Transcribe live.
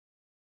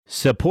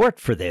Support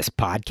for this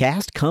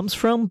podcast comes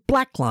from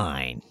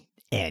Blackline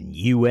and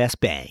U.S.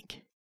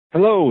 Bank.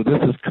 Hello, this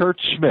is Kurt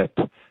Schmidt,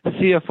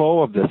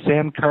 CFO of the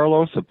San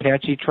Carlos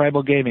Apache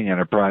Tribal Gaming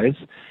Enterprise,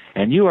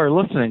 and you are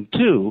listening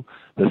to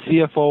the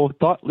CFO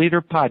Thought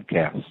Leader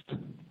Podcast.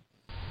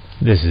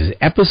 This is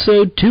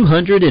episode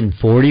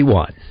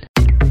 241.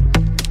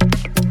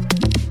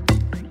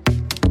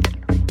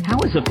 How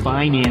as a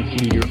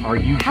finance leader are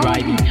you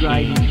driving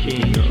change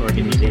in your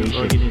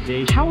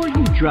organization? How are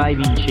you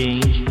driving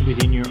change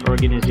within your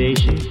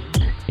organization?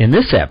 In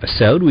this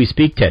episode, we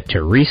speak to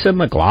Theresa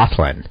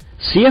McGlothlen,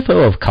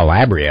 CFO of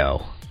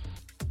Calabrio.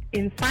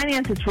 In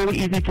finance, it's really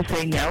easy to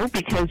say no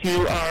because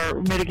you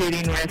are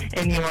mitigating risk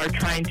and you are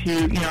trying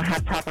to,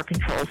 have proper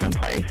controls in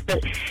place.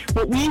 But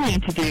what we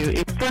need to do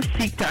is first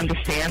seek to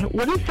understand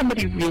what is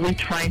somebody really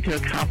trying to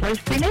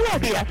accomplish. They may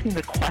not be asking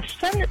the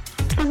question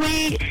the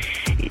way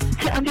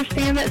to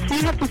understand that. So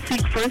you have to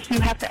seek first. You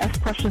have to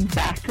ask questions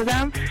back to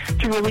them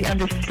to really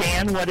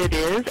understand what it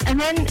is. And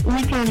then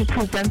we can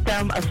present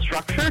them a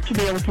structure to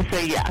be able to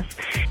say yes.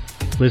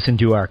 Listen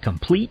to our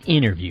complete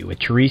interview with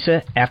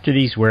Theresa after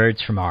these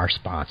words from our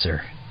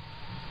sponsor.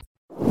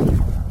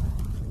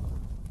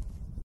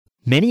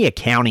 Many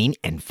accounting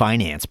and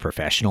finance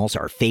professionals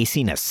are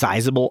facing a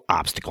sizable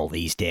obstacle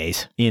these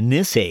days. In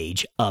this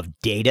age of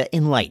data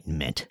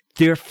enlightenment,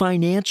 their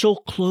financial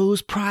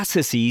close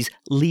processes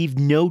leave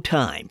no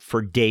time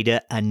for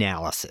data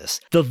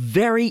analysis, the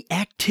very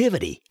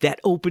activity that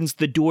opens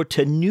the door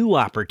to new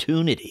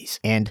opportunities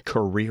and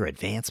career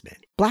advancement.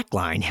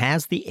 Blackline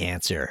has the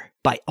answer.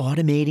 By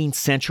automating,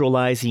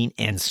 centralizing,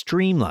 and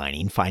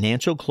streamlining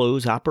financial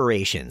close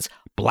operations,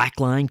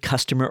 Blackline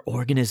customer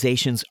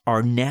organizations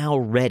are now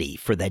ready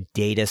for the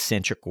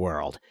data-centric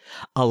world,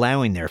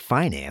 allowing their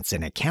finance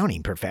and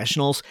accounting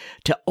professionals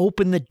to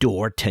open the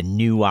door to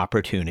new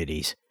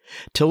opportunities.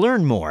 To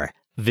learn more,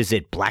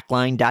 visit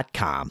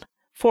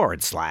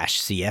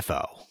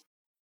blackline.com/CFO.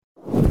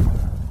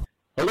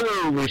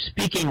 Hello, we're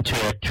speaking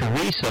to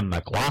Theresa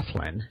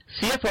McGlothlen,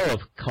 CFO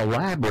of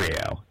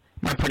Calabrio.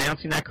 Am I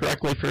pronouncing that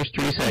correctly first,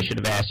 Theresa? I should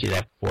have asked you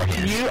that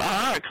beforehand. You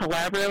are.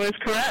 Calabrio is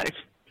correct.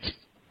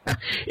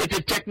 It's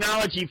a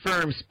technology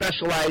firm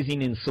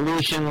specializing in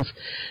solutions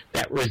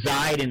that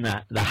reside in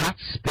the hot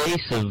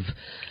space of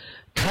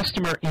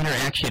customer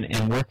interaction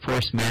and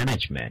workforce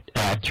management.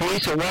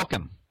 Theresa,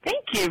 welcome.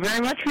 Thank you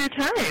very much for your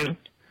time.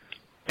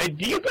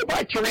 Do you go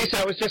by Theresa?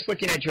 I was just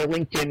looking at your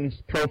LinkedIn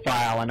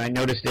profile, and I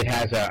noticed it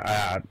has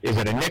is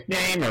it a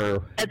nickname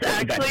or? It's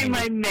actually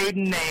my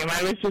maiden name.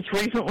 I was just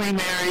recently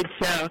married,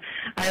 so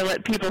I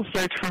let people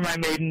search for my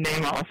maiden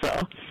name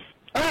also.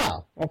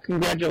 Oh, well,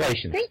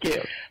 congratulations. Thank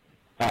you.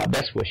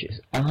 Best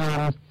wishes.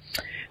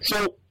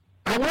 So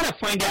I want to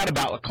find out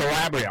about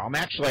Calabrio. I'm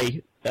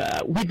actually,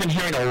 we've been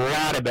hearing a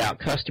lot about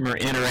customer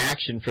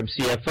interaction from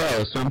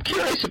CFOs, so I'm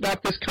curious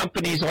about this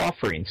company's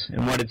offerings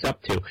and what it's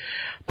up to.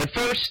 But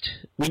first,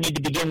 we need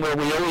to begin where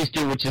we always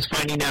do, which is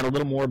finding out a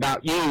little more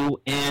about you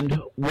and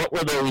what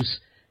were those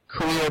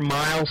career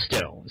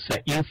milestones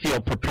that you feel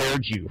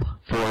prepared you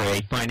for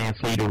a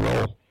finance leader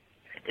role.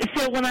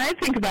 So when I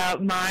think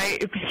about my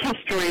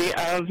history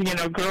of,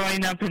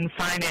 growing up in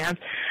finance,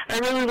 I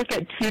really look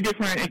at two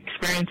different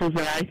experiences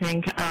that I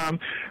think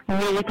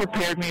really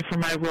prepared me for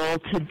my role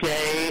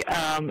today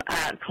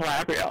at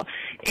Calabrio.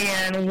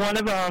 And one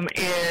of them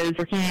is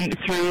working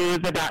through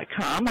the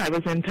 .com. I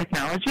was in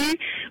technology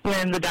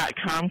when the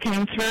 .com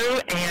came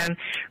through and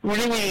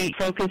really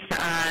focused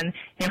on,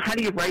 how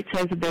do you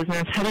right-size a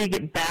business? How do you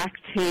get back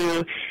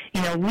to,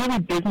 really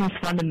business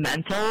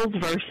fundamentals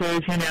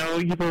versus,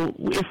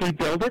 if we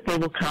build it, they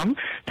will come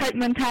type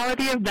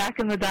mentality of back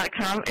in the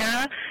 .com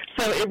era.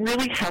 So it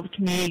really helped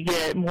me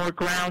get more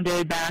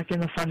grounded back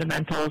in the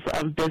fundamentals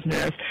of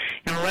business,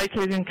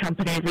 right-sizing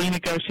companies,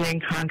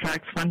 renegotiating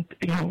contracts,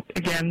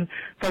 again,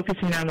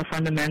 focusing on the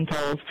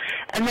fundamentals.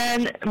 And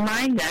then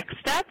my next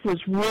step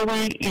was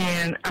really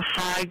in a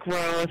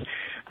high-growth,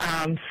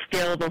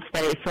 scalable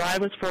space. So I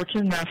was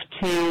fortunate enough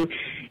to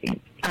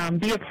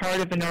be a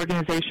part of an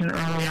organization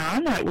early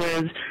on that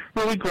was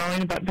really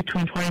growing about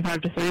between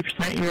 25 to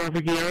 30% year over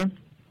year,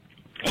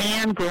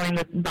 and growing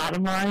the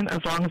bottom line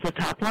as long as the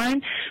top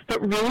line.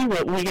 But really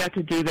what we got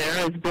to do there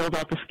is build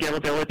out the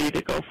scalability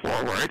to go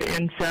forward.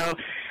 And so,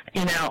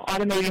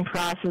 automating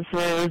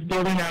processes,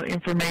 building out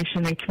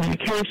information and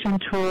communication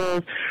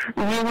tools,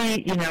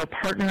 really,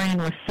 partnering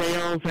with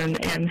sales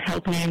and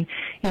helping,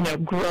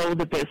 grow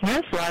the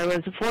business. So I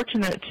was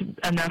fortunate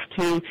enough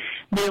to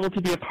be able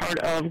to be a part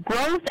of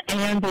growth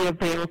and be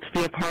able to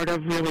be a part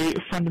of really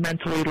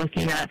fundamentally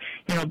looking at,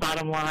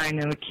 bottom line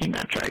and the key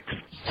metrics.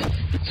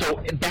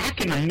 So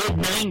back in the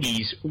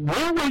mid-'90s,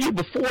 where were you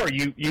before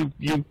you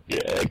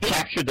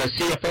captured the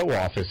CFO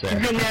office there?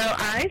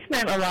 I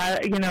spent a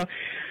lot,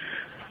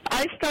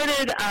 I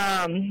started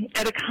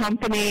at a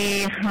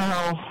company,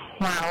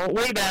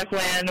 way back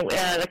when,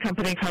 at a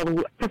company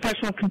called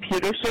Professional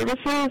Computer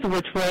Services,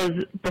 which was,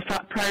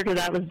 prior to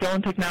that was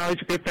Dillon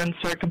Technology Group, then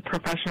Circuit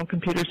Professional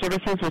Computer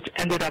Services, which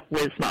ended up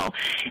Wismo.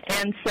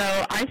 And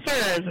so I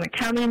started as an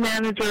accounting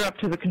manager up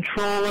to the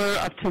controller,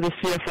 up to the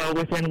CFO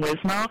within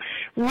Wismo,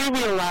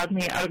 really allowed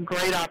me a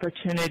great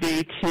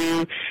opportunity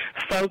to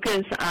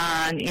focus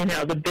on,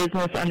 the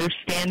business,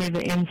 understanding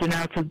the ins and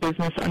outs of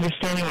business,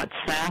 understanding what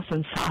SaaS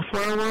and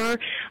software were,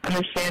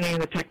 understanding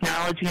the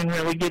technology, and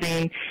really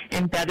getting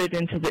embedded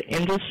into the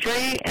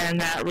industry. And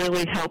that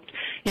really helped,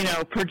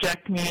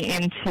 project me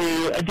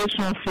into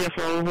additional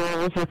CFO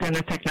roles within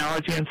the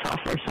technology and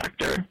software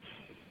sector.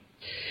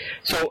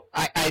 So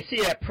I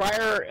see that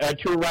prior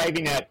to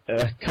arriving at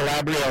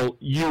Calabrio,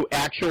 you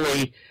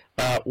actually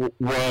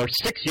were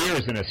 6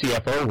 years in a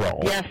CFO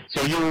role. Yes.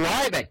 So you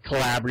arrive at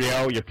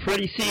Calabrio, you're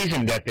pretty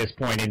seasoned at this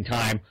point in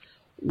time.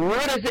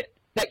 What is it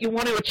that you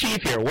want to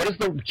achieve here? What is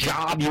the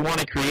job you want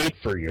to create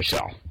for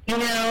yourself?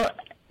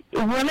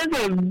 One of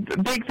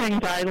the big things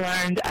I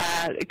learned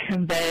at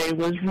Convey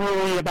was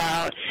really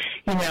about,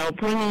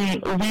 bringing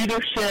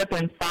leadership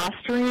and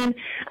fostering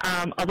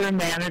other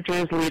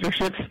managers'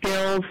 leadership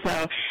skills.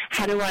 So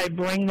how do I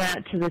bring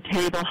that to the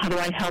table? How do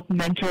I help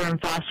mentor and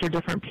foster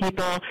different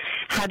people?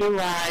 How do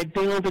I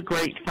build a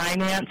great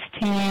finance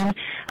team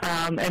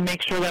and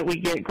make sure that we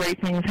get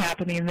great things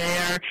happening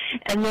there?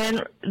 And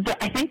then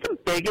I think the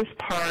biggest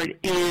part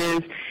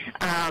is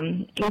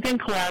within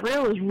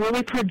Calabrio is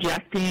really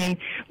projecting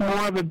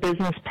more of a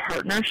business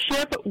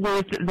partnership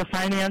with the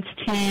finance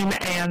team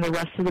and the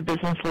rest of the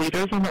business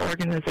leaders in the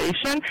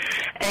organization.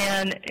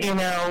 And,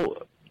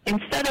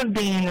 instead of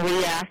being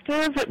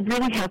reactive,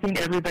 really helping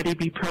everybody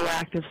be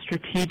proactive,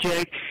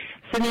 strategic,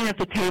 sitting at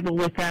the table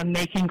with them,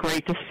 making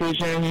great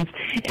decisions,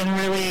 and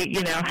really,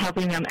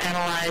 helping them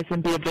analyze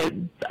and be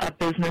a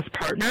business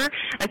partner.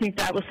 I think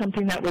that was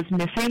something that was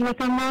missing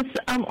within this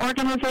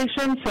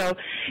organization. So,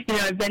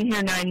 I've been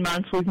here 9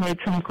 months. We've made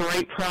some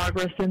great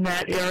progress in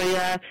that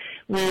area.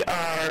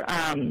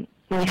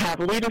 We have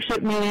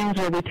leadership meetings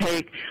where we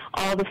take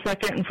all the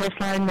second and first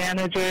line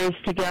managers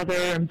together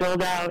and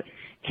build out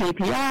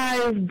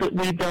KPIs, but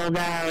we build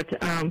out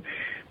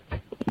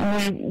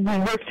we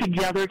work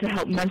together to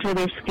help mentor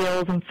their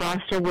skills and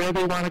foster where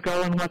they want to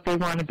go and what they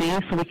want to be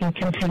so we can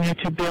continue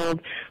to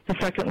build the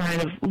second line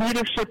of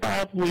leadership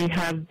up. We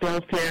have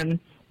built in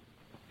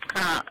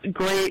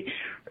great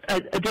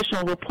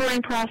additional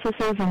reporting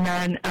processes, and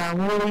then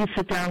really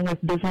sit down with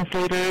business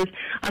leaders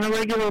on a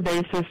regular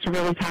basis to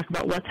really talk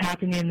about what's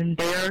happening in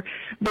their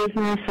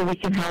business so we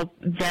can help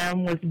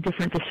them with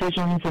different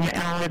decisions and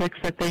analytics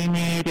that they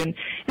need, and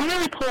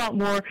really pull out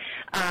more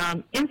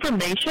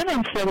information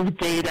instead of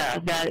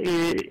data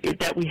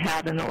that we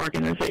have in the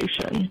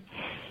organization.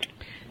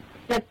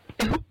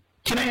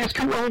 Can I ask,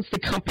 who owns the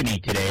company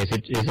today?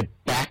 Is it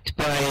backed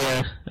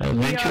by a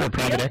venture or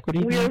private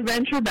equity? We are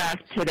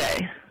venture-backed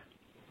today.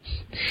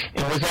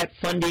 And was that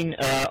funding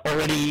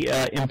already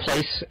in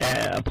place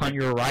upon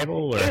your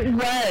arrival? Or? It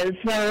was.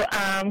 So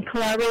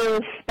Calabrio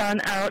was spun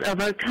out of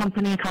a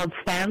company called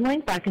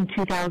Spanlink back in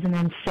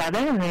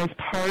 2007, and as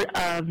part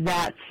of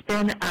that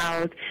spin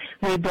out,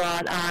 we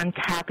brought on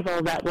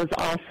capital that was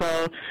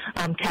also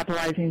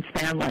capitalizing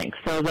Spanlink.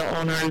 So the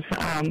owners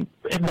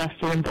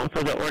invested in both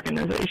of the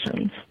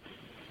organizations.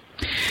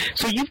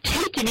 So you've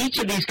taken each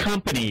of these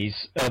companies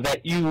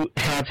that you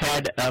have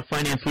had a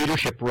finance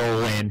leadership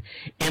role in,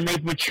 and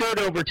they've matured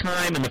over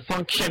time, and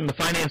the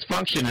finance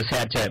function has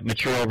had to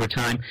mature over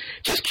time.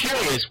 Just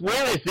curious,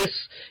 where is this,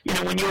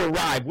 when you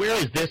arrived, where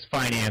is this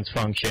finance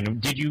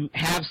function? Did you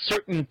have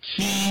certain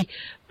key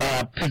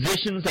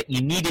positions that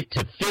you needed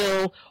to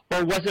fill,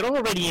 or was it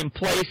already in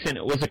place and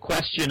it was a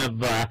question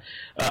of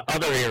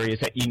other areas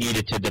that you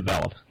needed to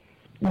develop?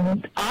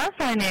 Our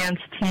finance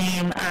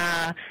team,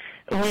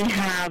 we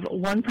have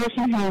one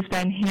person who's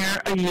been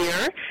here a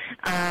year.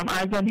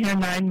 I've been here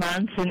 9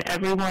 months, and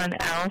everyone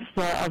else,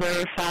 the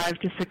other 5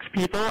 to 6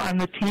 people on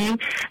the team,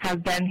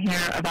 have been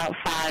here about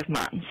 5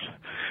 months.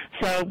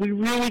 So we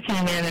really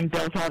came in and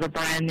built out a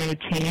brand new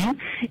team.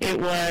 It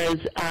was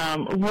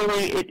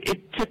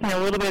it took me a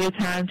little bit of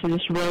time to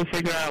just really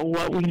figure out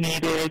what we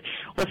needed,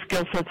 what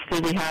skill sets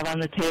do we have on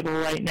the table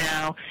right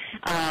now,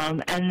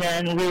 and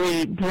then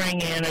really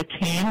bring in a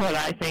team that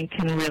I think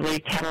can really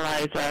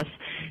catalyze us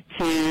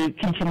to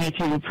continue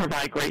to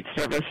provide great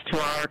service to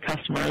our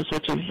customers,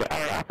 which is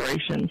our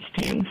operations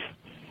teams.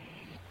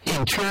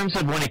 In terms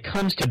of when it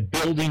comes to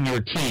building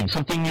your team,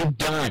 something you've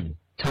done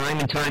time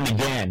and time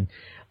again,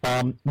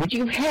 would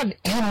you have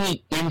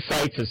any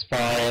insights as far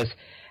as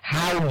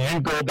how you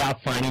go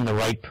about finding the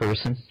right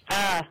person?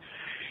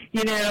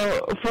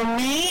 For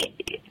me,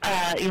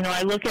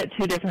 I look at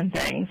 2 different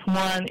things.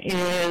 One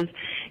is,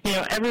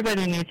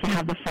 everybody needs to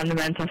have the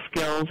fundamental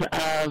skills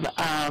of,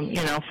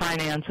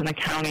 finance and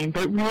accounting,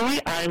 but really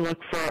I look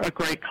for a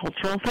great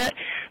cultural fit,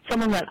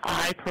 someone that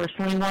I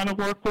personally want to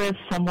work with,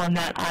 someone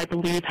that I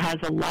believe has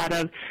a lot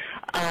of,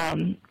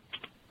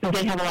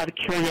 they have a lot of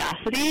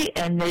curiosity,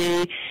 and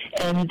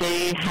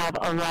they have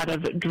a lot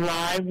of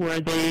drive where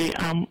they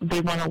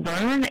want to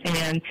learn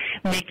and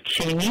make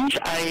change.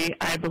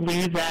 I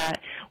believe that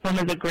one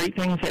of the great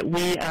things that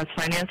we as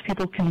finance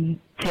people can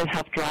to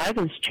help drive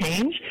is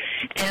change,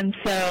 And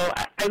so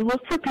I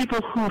look for people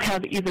who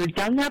have either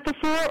done that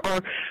before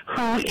or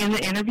who in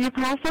the interview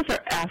process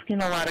are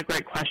asking a lot of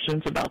great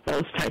questions about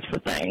those types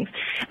of things.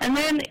 And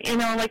then,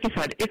 like I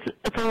said, it's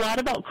a lot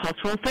about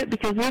cultural fit,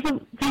 because there's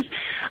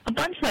a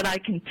bunch that I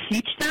can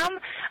teach them,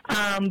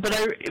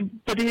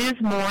 but it is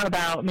more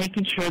about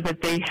making sure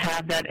that they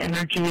have that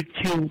energy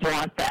to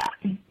want that.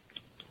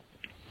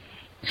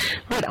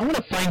 Right. I want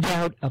to find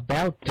out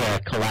about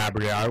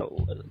Calabrio.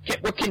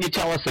 What can you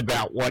tell us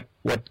about what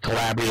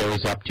Calabrio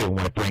is up to and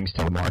what it brings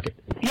to the market?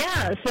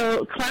 Yeah,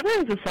 so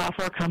Calabrio is a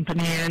software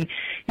company, and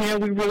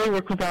we really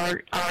work with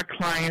our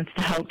clients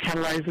to help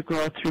catalyze the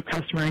growth through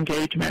customer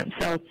engagement.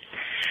 So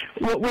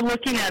what we're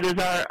looking at is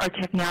our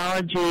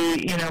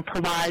technology,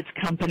 provides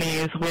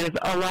companies with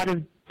a lot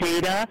of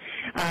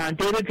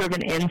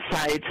data-driven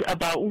insights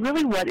about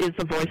really what is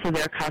the voice of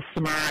their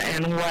customer,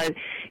 and what,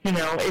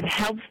 it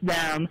helps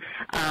them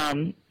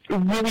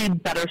really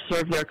better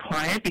serve their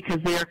client, because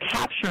they are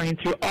capturing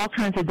through all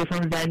kinds of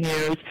different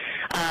venues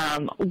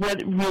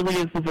what really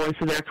is the voice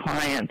of their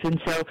client. And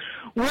so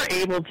we're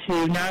able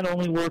to not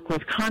only work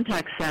with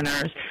contact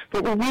centers,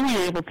 but we're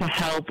really able to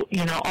help,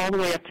 all the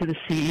way up to the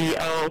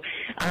CEO,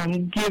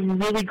 give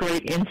really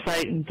great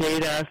insight and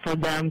data for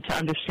them to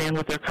understand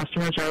what their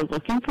customers are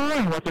looking for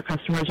and what their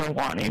customers are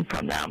wanting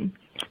from them.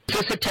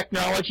 Is this a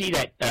technology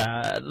that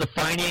the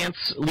finance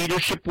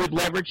leadership would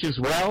leverage as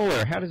well,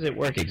 or how does it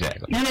work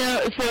exactly?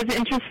 So it's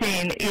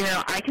interesting.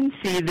 I can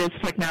see this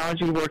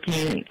technology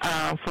working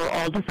for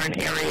all different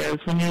areas.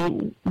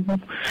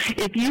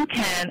 If you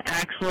can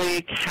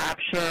actually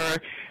capture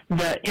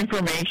the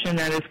information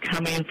that is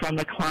coming from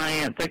the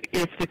client,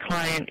 if the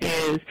client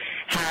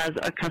has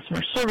a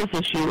customer service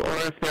issue, or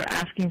if they're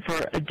asking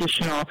for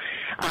additional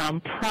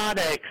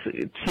products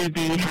to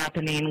be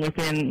happening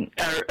within,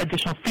 or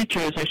additional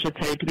features, I should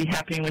say, to be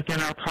happening within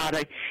our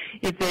product,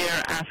 if they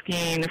are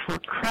asking for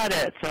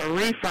credits or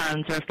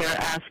refunds, or if they're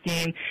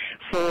asking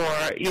for,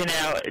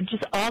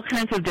 just all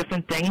kinds of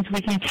different things,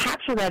 we can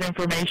capture that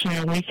information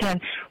and we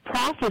can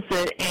process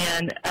it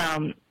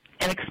and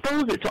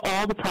expose it to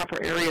all the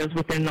proper areas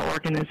within the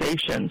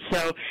organization.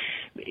 So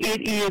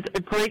it is a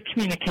great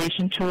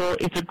communication tool.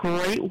 It's a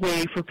great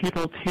way for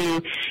people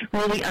to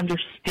really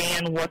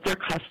understand what their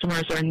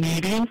customers are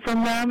needing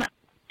from them.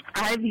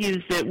 I've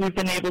used it. We've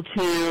been able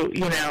to,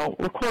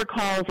 record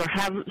calls or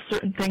have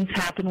certain things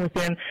happen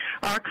within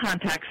our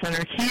contact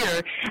center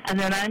here, and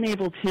then I'm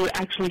able to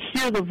actually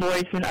hear the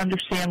voice and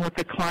understand what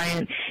the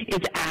client is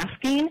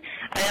asking.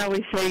 I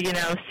always say,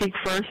 seek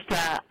first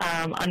to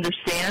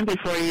understand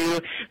before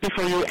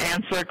you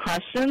answer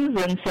questions,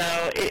 and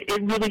so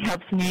it really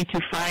helps me to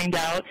find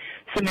out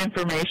some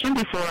information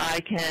before I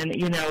can,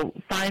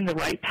 find the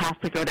right path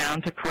to go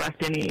down to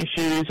correct any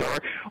issues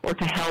or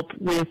to help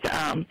with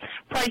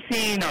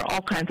pricing or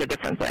all kinds of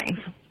different things.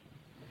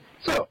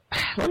 So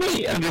let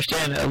me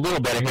understand a little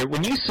better here.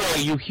 When you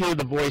say you hear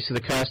the voice of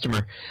the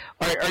customer,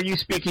 are you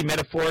speaking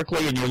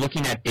metaphorically and you're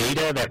looking at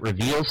data that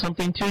reveals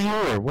something to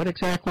you, or what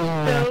exactly?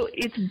 So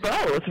it's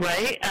both,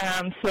 right?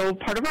 So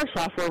part of our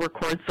software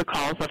records the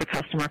calls that a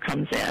customer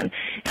comes in,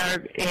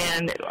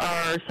 and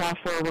our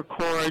software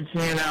records,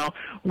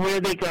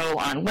 where they go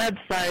on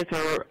websites,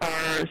 or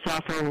our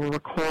software will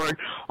record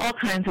all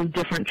kinds of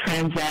different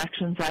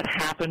transactions that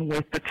happen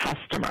with the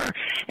customer.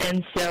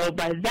 And so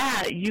by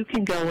that, you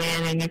can go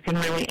in and you can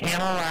really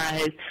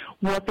analyze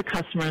what the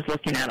customer is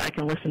looking at. I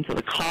can listen to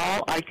the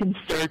call. I can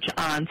search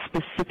on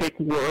specific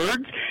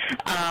words.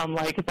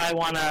 Like if I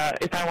want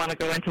to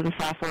go into the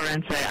software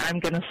and say I'm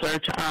going to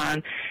search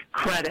on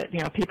credit,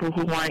 people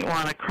who might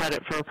want a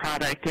credit for a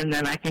product, and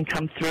then I can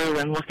come through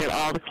and look at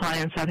all the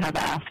clients that have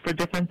asked for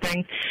different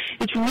things.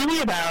 It's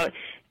really about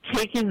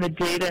taking the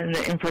data and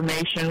the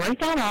information right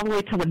down all the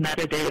way to the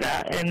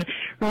metadata and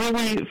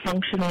really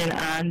functioning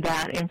on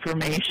that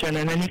information.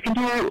 And then you can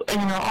do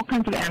all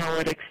kinds of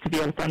analytics to be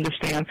able to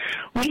understand.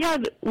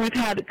 We've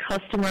had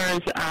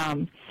customers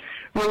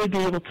really be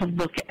able to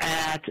look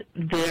at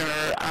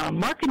their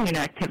marketing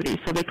activities.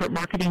 So they put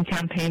marketing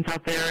campaigns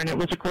out there, and it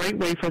was a great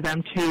way for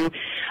them to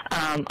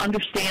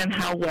understand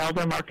how well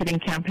their marketing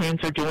campaigns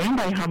are doing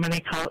by how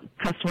many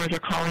customers are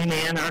calling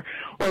in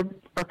or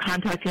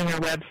contacting their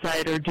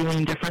website or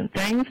doing different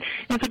things.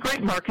 And it's a great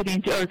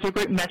it's a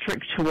great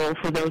metric tool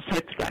for those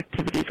types of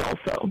activities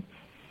also.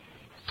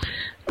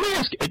 Let me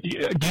ask,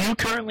 do you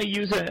currently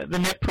use the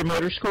Net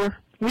Promoter Score?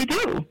 We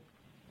do.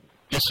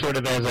 Just sort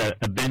of as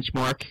a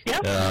benchmark?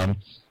 Yep.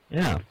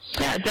 Yeah,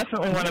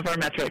 definitely one of our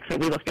metrics that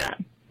we look at.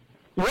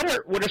 What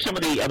are some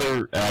of the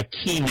other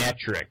key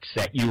metrics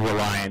that you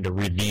rely on to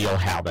reveal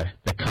how the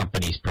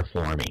company's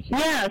performing?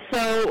 Yeah,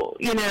 so,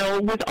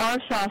 with our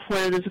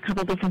software, there's a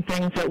couple different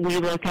things that we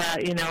look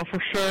at, for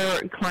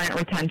sure, client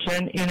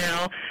retention,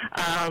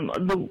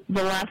 the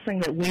last thing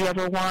that we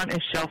ever want is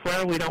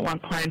shelfware. We don't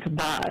want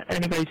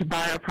anybody to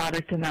buy our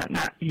product and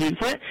not use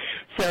it.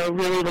 So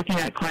really looking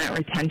at client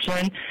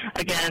retention.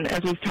 Again,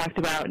 as we've talked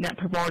about, Net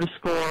Promoter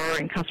Score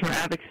and customer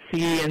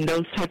advocacy and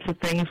those types of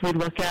things we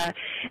look at.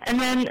 And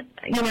then,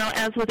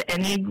 as with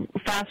any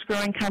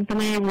fast-growing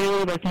company,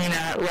 really looking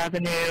at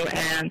revenue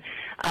and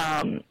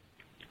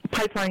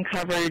pipeline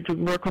coverage. We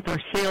work with our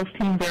sales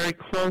team very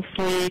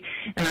closely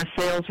and our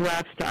sales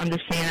reps to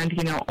understand,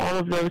 all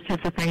of those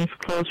types of things,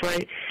 close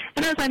rate.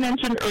 And as I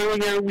mentioned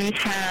earlier, we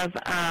have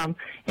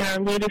in our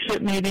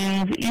leadership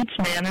meetings, each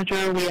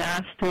manager we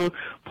ask to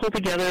pull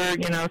together,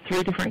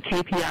 3 different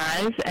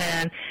KPIs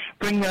and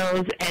bring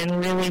those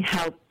and really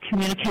help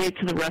communicate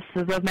to the rest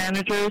of the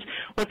managers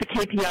what the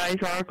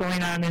KPIs are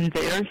going on in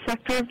their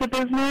sector of the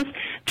business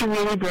to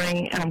really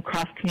bring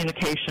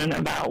cross-communication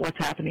about what's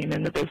happening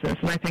in the business.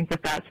 And I think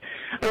that that's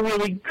a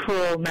really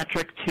cool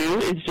metric, too,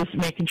 is just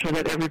making sure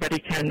that everybody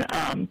can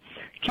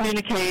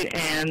communicate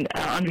and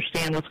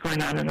understand what's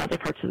going on in other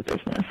parts of the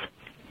business.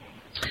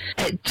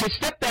 To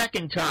step back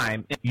in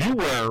time, you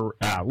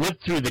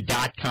lived through the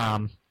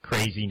dot-com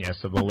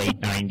craziness of the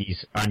late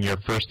 90s on your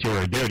first tour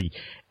of duty.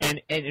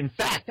 And in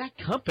fact, that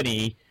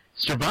company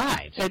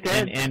survived. It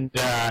did. And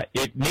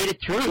it made it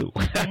through.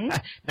 Mm-hmm.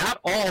 Not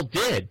all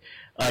did.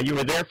 You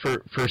were there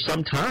for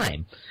some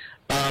time.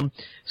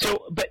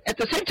 But at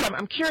the same time,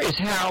 I'm curious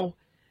how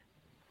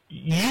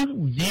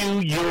you view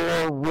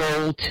your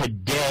role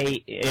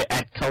today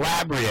at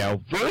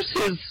Calabrio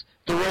versus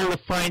the role of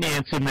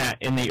finance in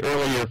the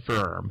earlier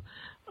firm,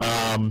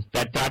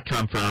 that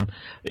dot-com firm,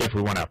 if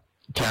we want to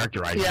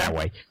characterize it that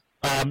way.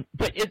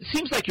 But it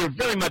seems like you're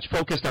very much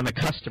focused on the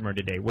customer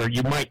today, where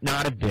you might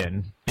not have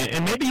been,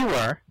 and maybe you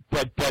were,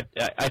 but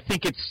I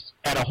think it's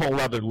at a whole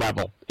other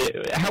level.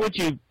 How would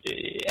you,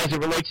 as it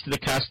relates to the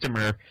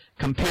customer,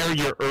 compare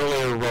your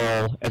earlier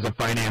role as a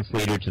finance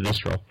leader to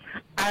this role?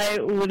 I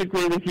would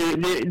agree with you.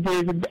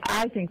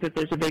 I think that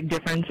there's a big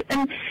difference,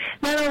 and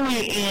not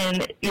only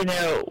in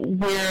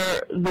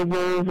where the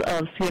roles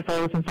of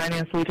CFOs and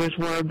finance leaders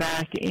were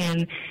back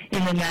in the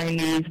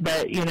 90s,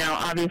 but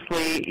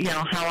obviously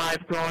how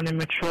I've grown and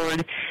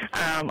matured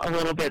a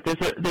little bit.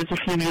 There's a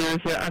few years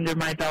under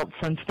my belt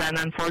since then,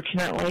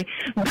 unfortunately,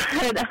 but.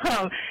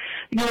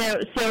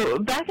 So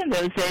back in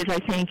those days, I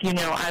think,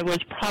 I was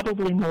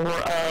probably more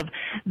of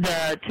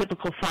the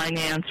typical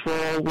finance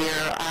role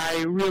where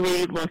I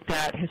really looked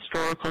at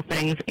historical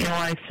things,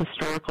 analyzed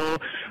historical,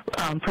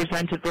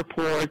 presented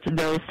reports,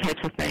 those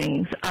types of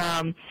things.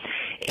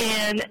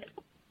 And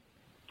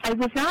I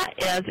was not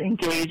as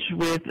engaged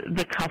with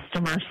the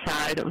customer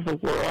side of the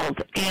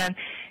world. And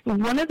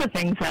one of the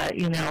things that,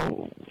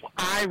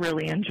 I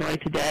really enjoy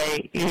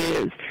today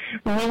is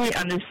really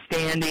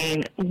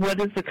understanding what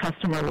is the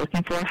customer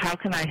looking for, how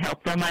can I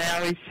help them. I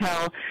always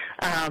tell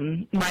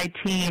my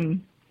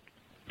team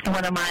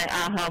one of my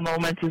aha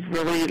moments is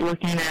really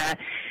looking at,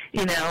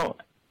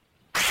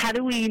 how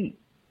do we,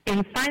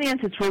 in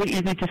finance, it's really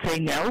easy to say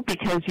no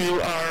because you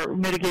are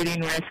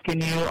mitigating risk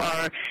and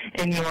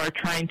you are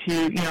trying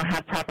to,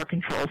 have proper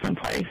controls in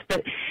place.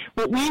 But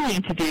what we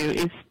need to do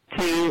is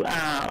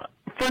to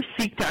first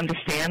seek to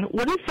understand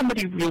what is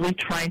somebody really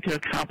trying to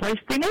accomplish.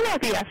 They may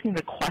not be asking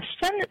the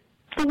question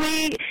the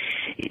way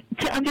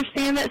to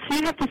understand that, so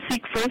you have to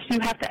seek first. You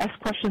have to ask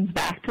questions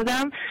back to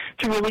them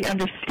to really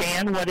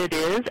understand what it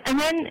is, and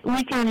then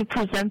we can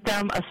present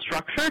them a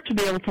structure to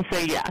be able to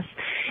say yes.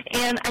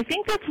 And I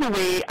think that's the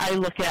way I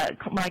look at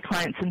my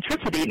client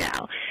centricity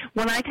now.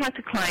 When I talk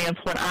to clients,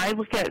 when I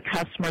look at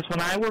customers,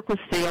 when I work with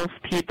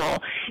salespeople,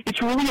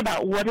 it's really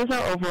about what is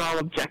our overall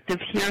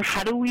objective here.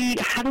 How do we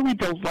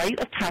delight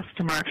a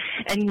customer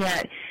and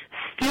yet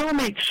still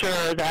make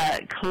sure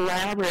that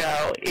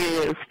Calabrio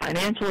is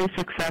financially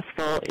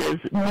successful, is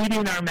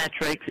meeting our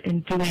metrics,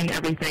 and doing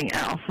everything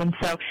else. And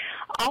so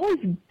always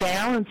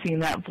balancing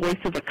that voice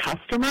of the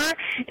customer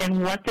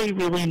and what they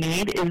really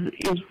need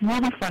is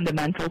really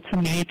fundamental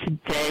to me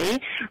today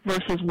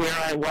versus where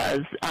I was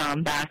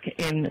back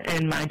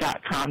in my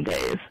dot-com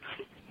days.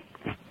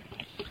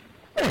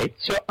 All right,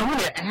 so I want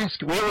to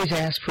ask, we always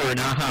ask for an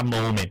aha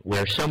moment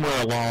where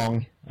somewhere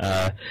along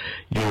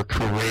your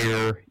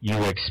career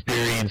you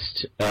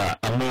experienced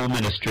a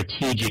moment of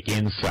strategic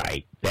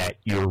insight that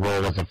your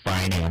role as a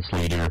finance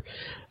leader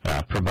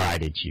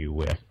provided you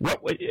with.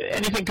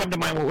 Anything come to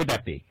mind? What would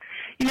that be?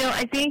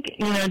 I think,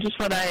 just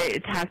what I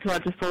talked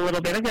about just a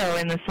little bit ago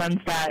in the sense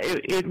that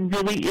it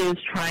really is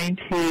trying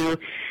to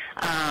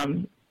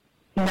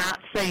not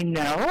say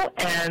no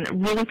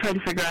and really try to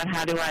figure out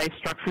how do I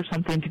structure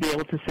something to be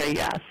able to say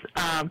yes.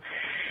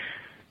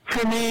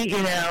 For me,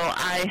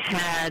 I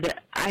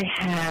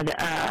had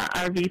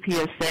our VP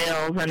of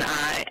sales and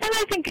I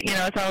think,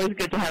 it's always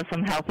good to have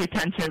some healthy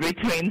tension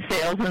between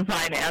sales and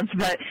finance,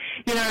 but,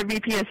 our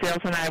VP of sales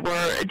and I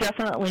were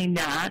definitely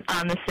not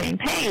on the same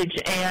page.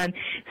 And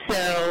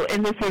so,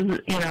 and this is,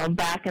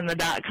 back in the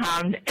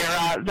dot-com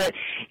era, but,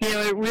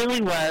 it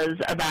really was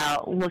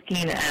about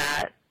looking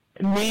at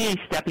me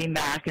stepping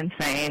back and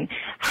saying,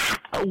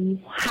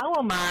 how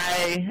am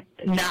I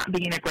not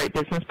being a great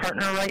business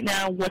partner right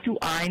now? What do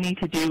I need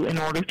to do in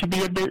order to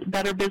be a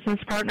better business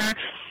partner?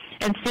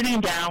 And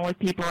sitting down with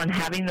people and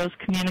having those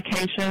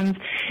communications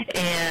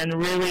and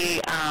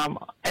really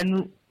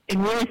and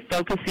really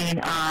focusing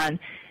on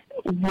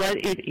what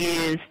it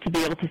is to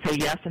be able to say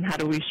yes and how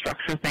do we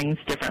structure things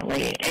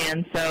differently.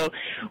 And so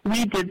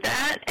we did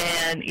that,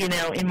 and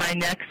in my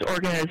next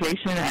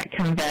organization at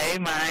Convey,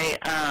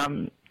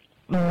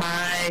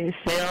 my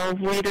sales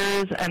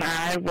leaders and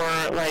I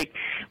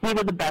we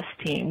were the best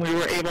team. We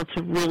were able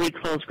to really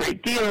close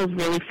great deals,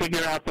 really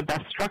figure out the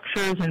best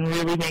structures, and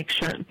really make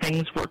sure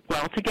things work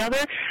well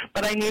together.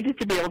 But I needed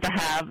to be able to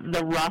have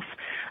the rough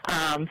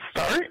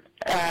start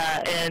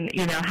and,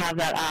 have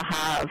that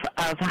aha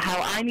of how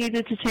I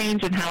needed to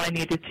change and how I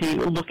needed to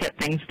look at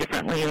things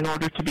differently in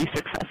order to be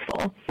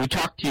successful. We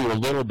talked to you a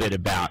little bit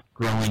about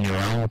growing your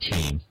own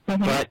team,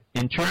 but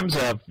in terms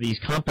of these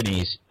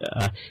companies,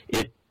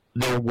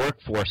 their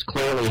workforce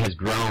clearly has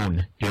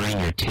grown during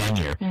your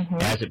tenure,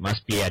 as it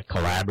must be at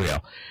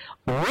Calabrio.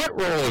 What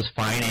role is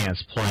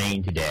finance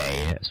playing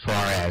today as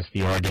far as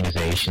the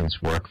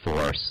organization's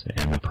workforce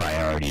and the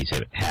priorities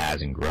it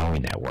has in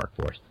growing that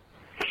workforce?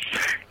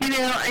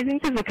 I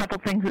think there's a couple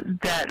things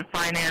that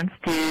finance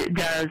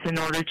does in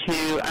order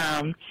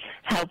to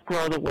help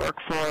grow the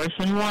workforce.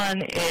 And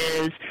one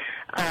is,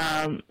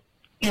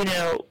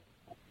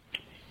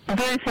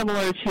 very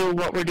similar to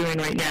what we're doing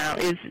right now,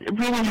 is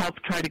really help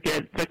try to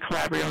get the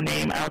Calabrio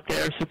name out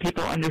there so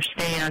people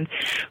understand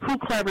who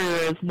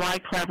Calabrio is, why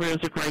Calabrio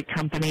is a great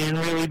company, and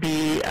really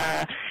be,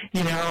 a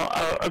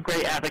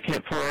great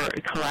advocate for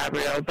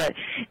Calabrio. But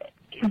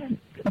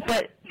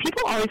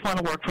people always want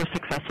to work for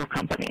successful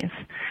companies.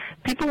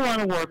 People want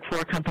to work for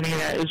a company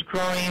that is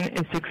growing,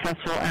 is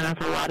successful, and has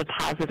a lot of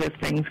positive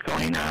things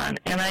going on.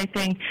 And I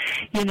think,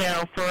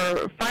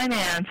 for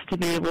finance to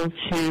be able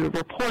to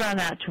report on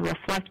that, to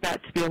reflect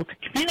that, to be able to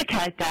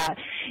communicate that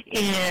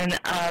in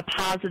a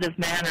positive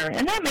manner,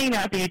 and that may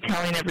not be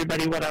telling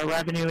everybody what our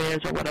revenue is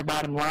or what our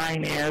bottom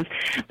line is,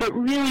 but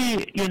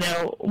really,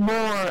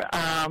 more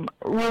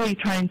really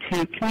trying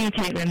to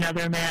communicate in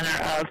another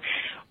manner of,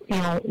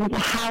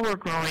 how we're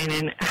growing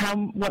and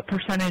what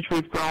percentage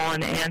we've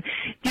grown, and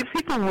get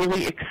people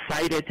really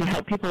excited, to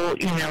help people,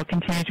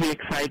 continue to be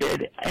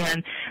excited.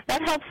 And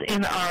that helps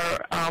in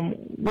our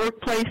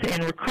workplace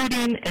and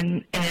recruiting,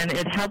 and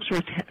it helps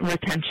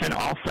retention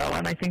also.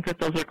 And I think that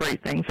those are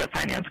great things that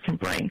finance can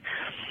bring.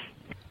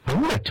 I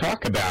want to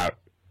talk about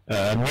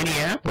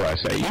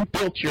Minneapolis. You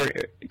built your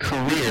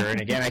career,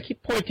 and again, I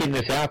keep pointing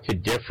this out to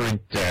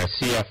different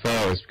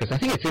CFOs because I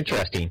think it's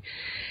interesting.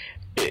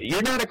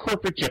 You're not a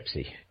corporate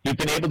gypsy. You've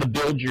been able to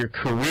build your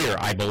career,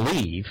 I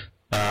believe,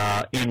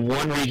 in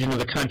one region of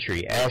the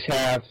country, as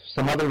have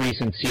some other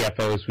recent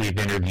CFOs we've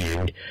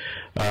interviewed.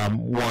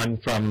 One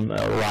from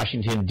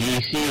Washington,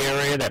 D.C.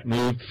 area that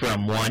moved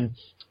from one,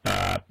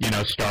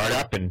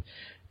 startup and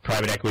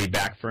private equity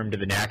backed firm to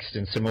the next,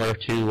 and similar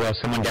to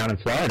someone down in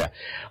Florida.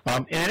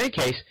 In any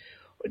case,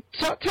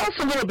 tell us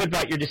a little bit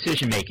about your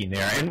decision-making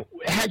there. And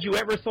had you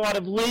ever thought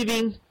of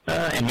leaving,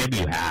 and maybe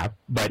you have,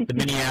 but the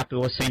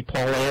Minneapolis-St.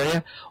 Paul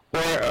area,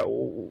 or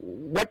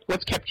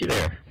what's kept you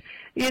there?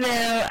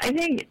 I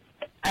think,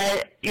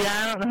 I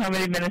don't know how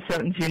many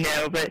Minnesotans you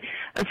know, but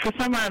for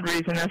some odd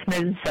reason, us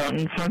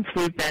Minnesotans, once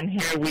we've been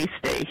here, we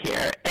stay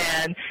here.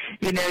 And,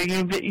 you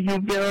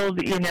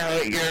build,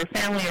 your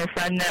family or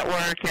friend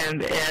network,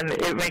 and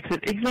it makes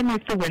it, even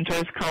if the winter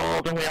is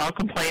cold and we all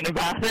complain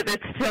about it,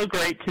 it's still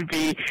great to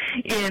be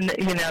in,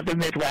 the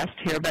Midwest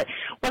here. But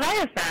what I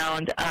have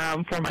found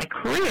for my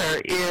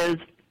career is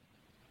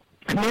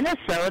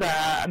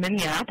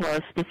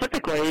Minneapolis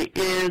specifically,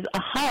 is a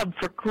hub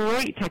for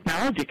great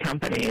technology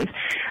companies.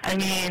 I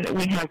mean,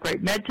 we have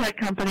great med tech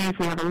companies.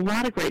 We have a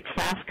lot of great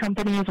SaaS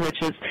companies,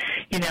 which is,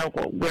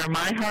 where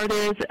my heart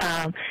is.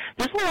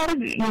 There's a lot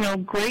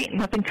of, great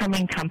and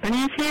up-and-coming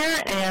companies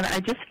here, and I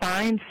just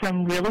find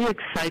some really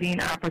exciting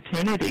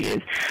opportunities.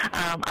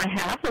 I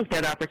have looked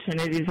at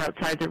opportunities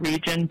outside the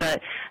region,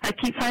 but I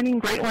keep finding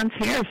great ones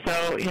here,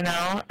 so,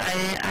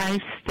 I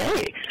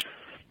stay.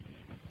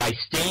 By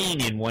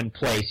staying in one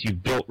place,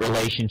 you've built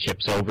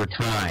relationships over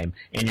time,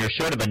 and you're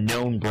sort of a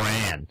known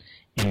brand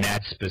in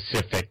that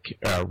specific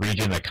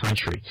region of the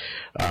country.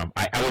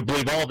 I would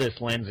believe all this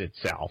lends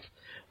itself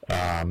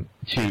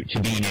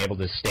to being able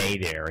to stay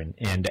there.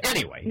 And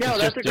anyway. No,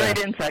 that's a great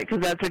insight, because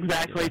that's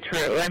exactly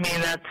true. I mean,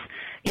 that's,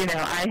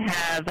 I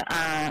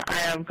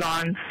have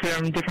gone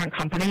from different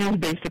companies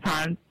based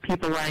upon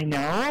people I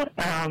know,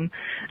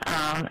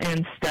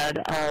 instead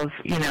of,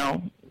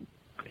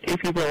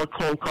 if you will, a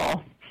cold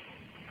call.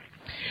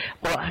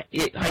 Well,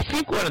 I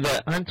think one of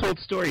the untold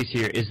stories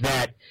here is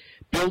that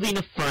building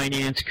a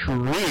finance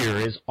career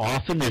is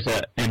often there's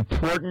an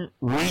important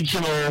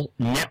regional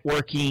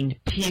networking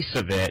piece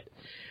of it,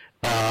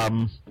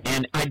 and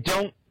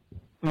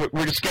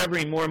we're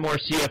discovering more and more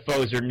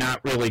CFOs are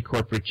not really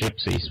corporate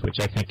gypsies, which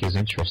I think is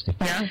interesting.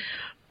 Yeah.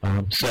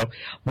 So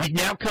we've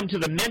now come to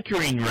the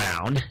mentoring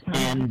round,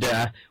 and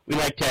we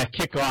like to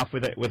kick off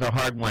with a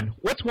hard one.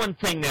 What's one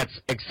thing that's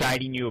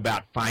exciting you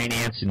about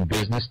finance and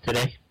business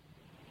today?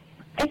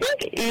 I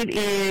think it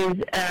is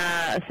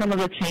some of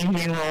the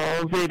changing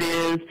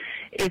roles.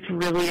 It's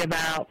really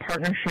about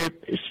partnering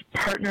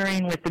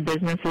with the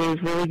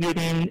businesses, really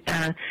getting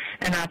an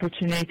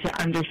opportunity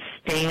to understand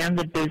understand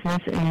the business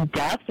in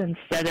depth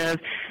instead of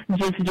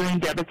just doing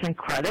debits and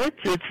credits.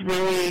 It's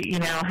really,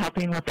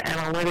 helping with the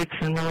analytics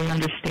and really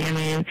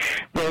understanding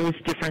those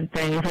different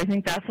things. I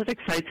think that's what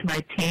excites my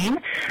team.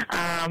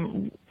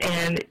 And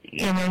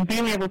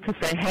being able to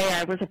say, hey,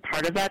 I was a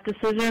part of that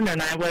decision,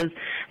 and I was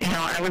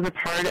a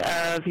part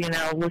of,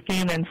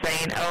 looking and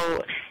saying,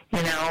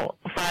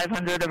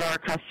 500 of our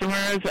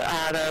customers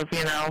out of,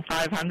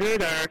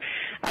 500 are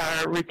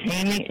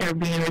retaining or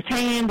being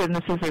retained, and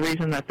this is the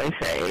reason that they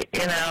say,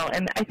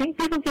 and I think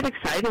people get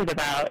excited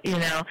about,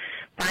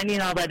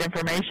 finding all that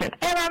information.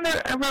 And on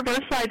the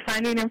reverse side,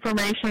 finding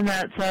information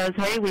that says,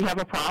 hey, we have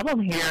a problem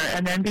here,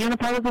 and then being a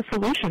part of the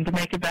solution to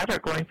make it better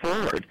going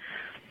forward.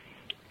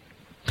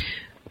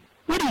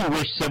 What do you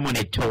wish someone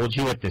had told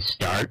you at the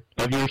start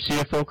of your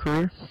CFO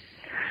career?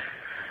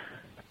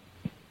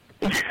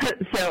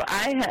 So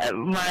I have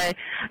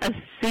a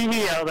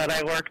CEO that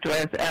I worked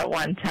with at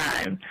one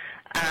time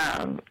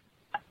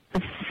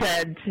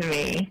said to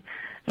me,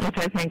 which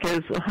I think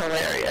is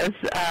hilarious,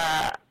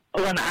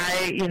 when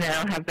I,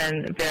 have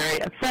been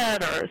very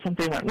upset or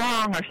something went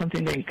wrong or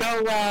something didn't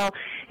go well,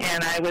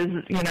 and I was,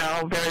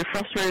 very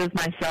frustrated with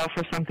myself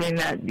for something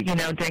that,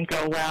 didn't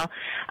go well,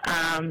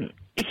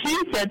 he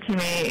said to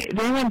me, did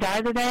anyone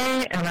die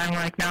today? And I'm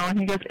like, no. And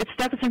he goes, it's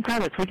debits and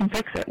credits. We can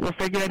fix it. We'll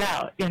figure it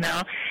out,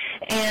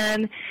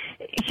 And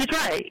he's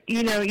right.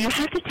 You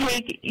have to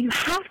take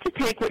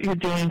what you're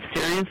doing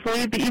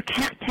seriously, but you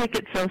can't take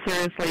it so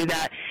seriously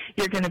that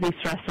you're going to be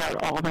stressed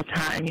out all the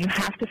time. You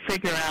have to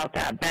figure out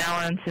that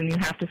balance, and you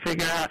have to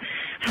figure out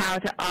how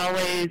to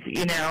always,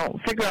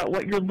 figure out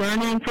what you're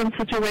learning from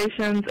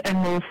situations and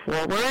move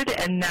forward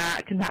and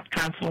not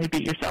constantly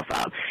beat yourself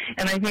up.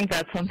 And I think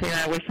that's something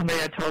I wish somebody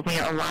had told me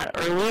a lot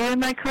earlier in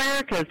my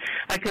career, because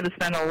I could have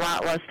spent a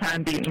lot less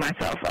time beating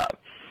myself up.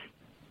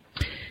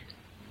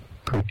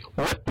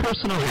 What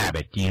personal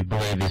habit do you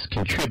believe has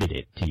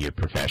contributed to your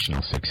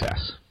professional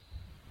success?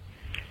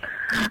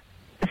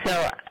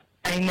 So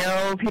I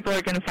know people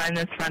are going to find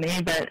this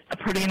funny, but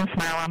putting a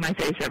smile on my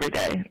face every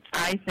day.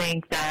 I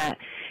think that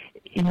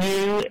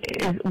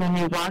when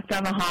you walk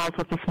down the halls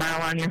with a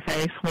smile on your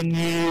face, when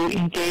you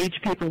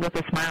engage people with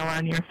a smile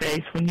on your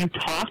face, when you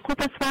talk with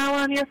a smile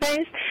on your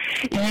face,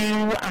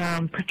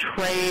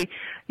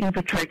 you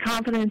portray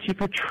confidence, you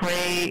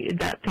portray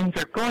that things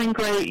are going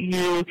great,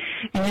 you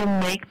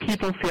make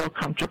people feel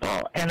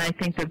comfortable. And I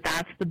think that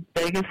that's the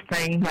biggest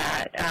thing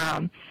that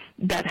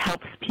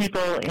helps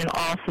people in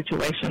all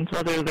situations,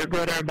 whether they're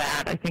good or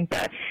bad. I think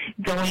that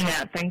going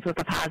at things with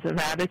a positive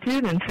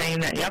attitude and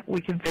saying that, yep,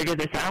 we can figure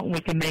this out and we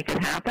can make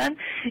it happen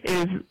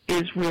is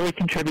really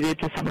contributed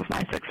to some of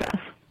my success.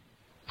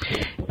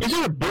 Is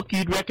there a book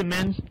you'd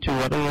recommend to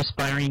other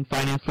aspiring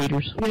finance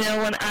leaders?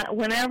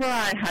 Whenever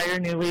I hire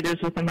new leaders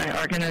within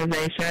my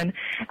organization,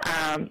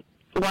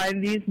 while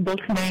these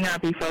books may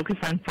not be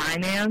focused on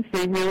finance,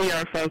 they really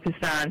are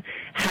focused on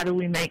how do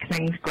we make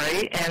things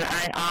great. And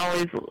I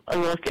always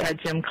look at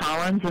Jim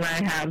Collins, and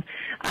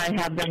I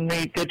have them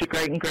read Good to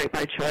Great and Great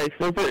by Choice.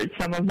 Those are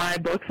some of my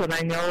books that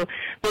I know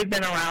they've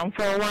been around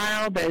for a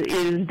while, but it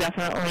is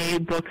definitely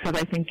books that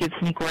I think give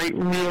some great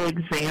real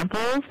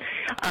examples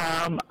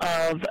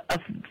of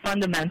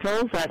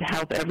fundamentals that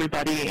help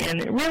everybody,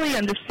 and really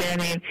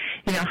understanding,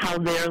 how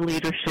their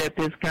leadership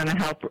is going to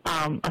help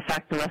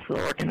affect the rest of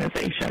the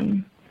organization.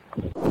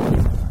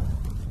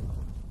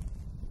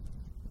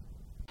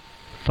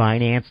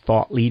 Finance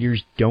thought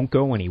leaders, don't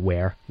go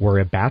anywhere. We're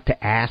about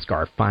to ask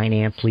our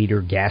finance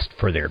leader guest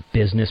for their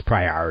business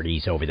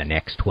priorities over the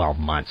next 12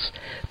 months.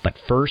 But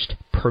first,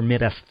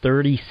 permit us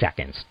 30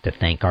 seconds to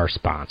thank our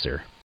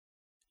sponsor.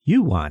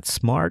 You want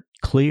smart,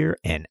 clear,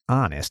 and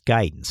honest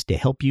guidance to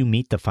help you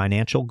meet the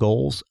financial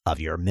goals of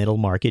your middle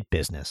market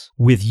business.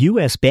 With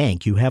U.S.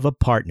 Bank, you have a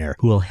partner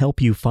who will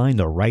help you find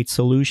the right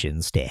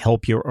solutions to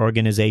help your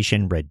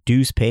organization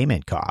reduce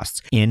payment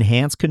costs,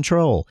 enhance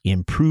control,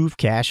 improve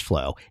cash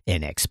flow,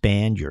 and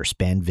expand your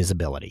spend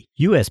visibility.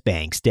 U.S.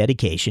 Bank's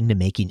dedication to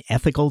making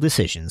ethical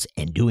decisions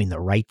and doing the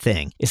right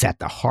thing is at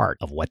the heart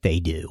of what they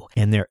do,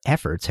 and their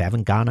efforts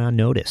haven't gone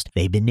unnoticed.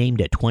 They've been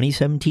named a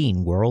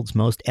 2017 World's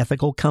Most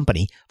Ethical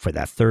Company for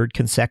the third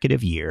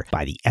consecutive year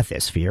by the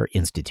Ethisphere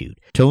Institute.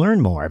 To learn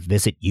more,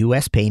 visit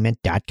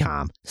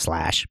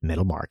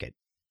uspayment.com/middlemarket.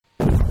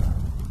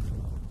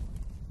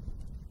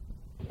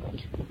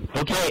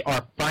 Okay,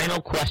 our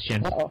final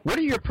question. What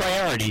are your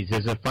priorities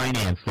as a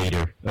finance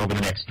leader over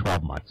the next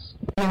 12 months?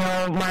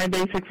 My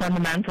basic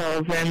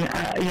fundamentals, and,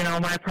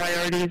 my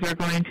priorities are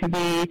going to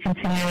be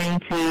continuing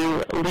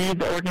to lead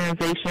the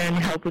organization,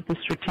 help with the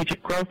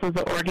strategic growth of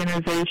the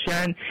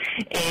organization,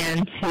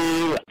 and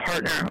to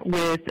partner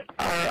with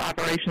our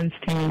operations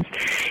teams.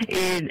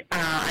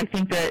 I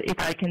think that if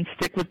I can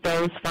stick with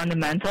those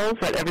fundamentals,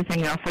 that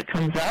everything else that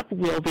comes up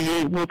will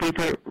be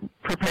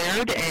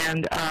prepared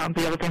and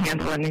be able to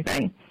handle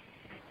anything.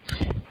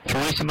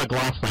 Theresa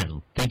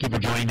McGlothlen, thank you for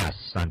joining us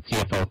on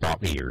CFO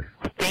Thought Leader.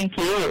 Thank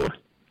you.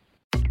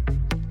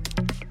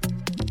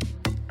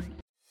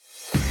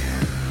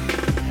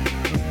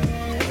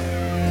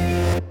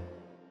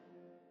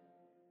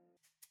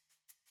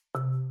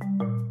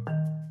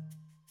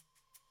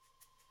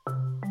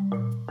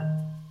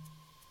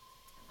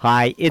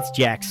 Hi, it's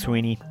Jack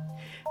Sweeney.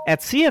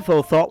 At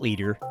CFO Thought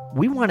Leader,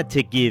 we wanted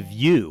to give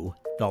you,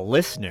 the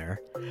listener,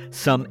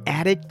 some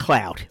added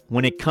clout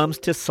when it comes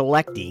to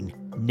selecting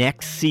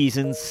next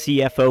season's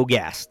CFO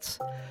guests.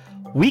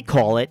 We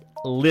call it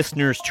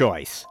Listener's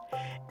Choice.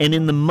 And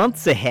in the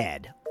months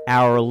ahead,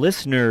 our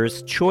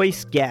Listener's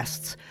Choice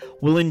guests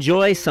will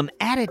enjoy some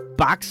added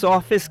box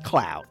office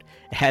clout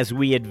as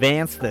we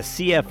advance the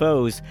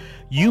CFOs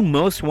you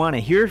most want to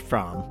hear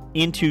from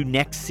into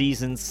next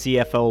season's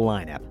CFO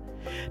lineup.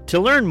 To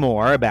learn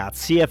more about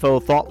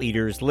CFO Thought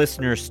Leader's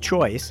Listener's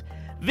Choice,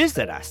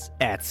 visit us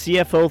at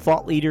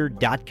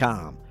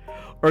cfothoughtleader.com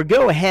or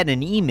go ahead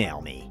and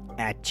email me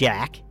at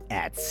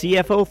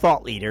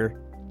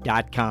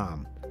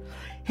jack@cfothoughtleader.com.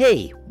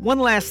 Hey, one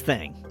last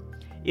thing.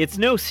 It's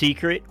no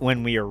secret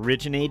when we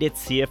originated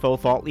CFO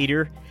Thought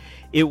Leader,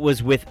 it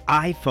was with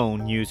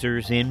iPhone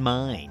users in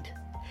mind.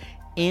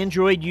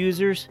 Android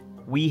users,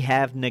 we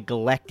have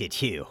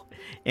neglected you.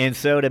 And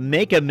so to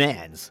make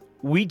amends,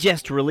 we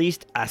just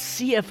released a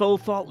CFO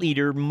Thought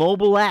Leader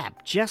mobile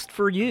app just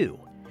for you.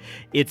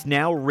 It's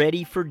now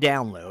ready for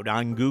download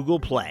on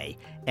Google Play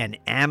and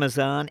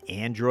Amazon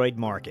Android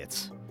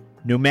markets.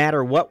 No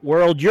matter what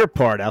world you're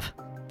part of,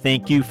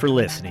 thank you for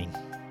listening.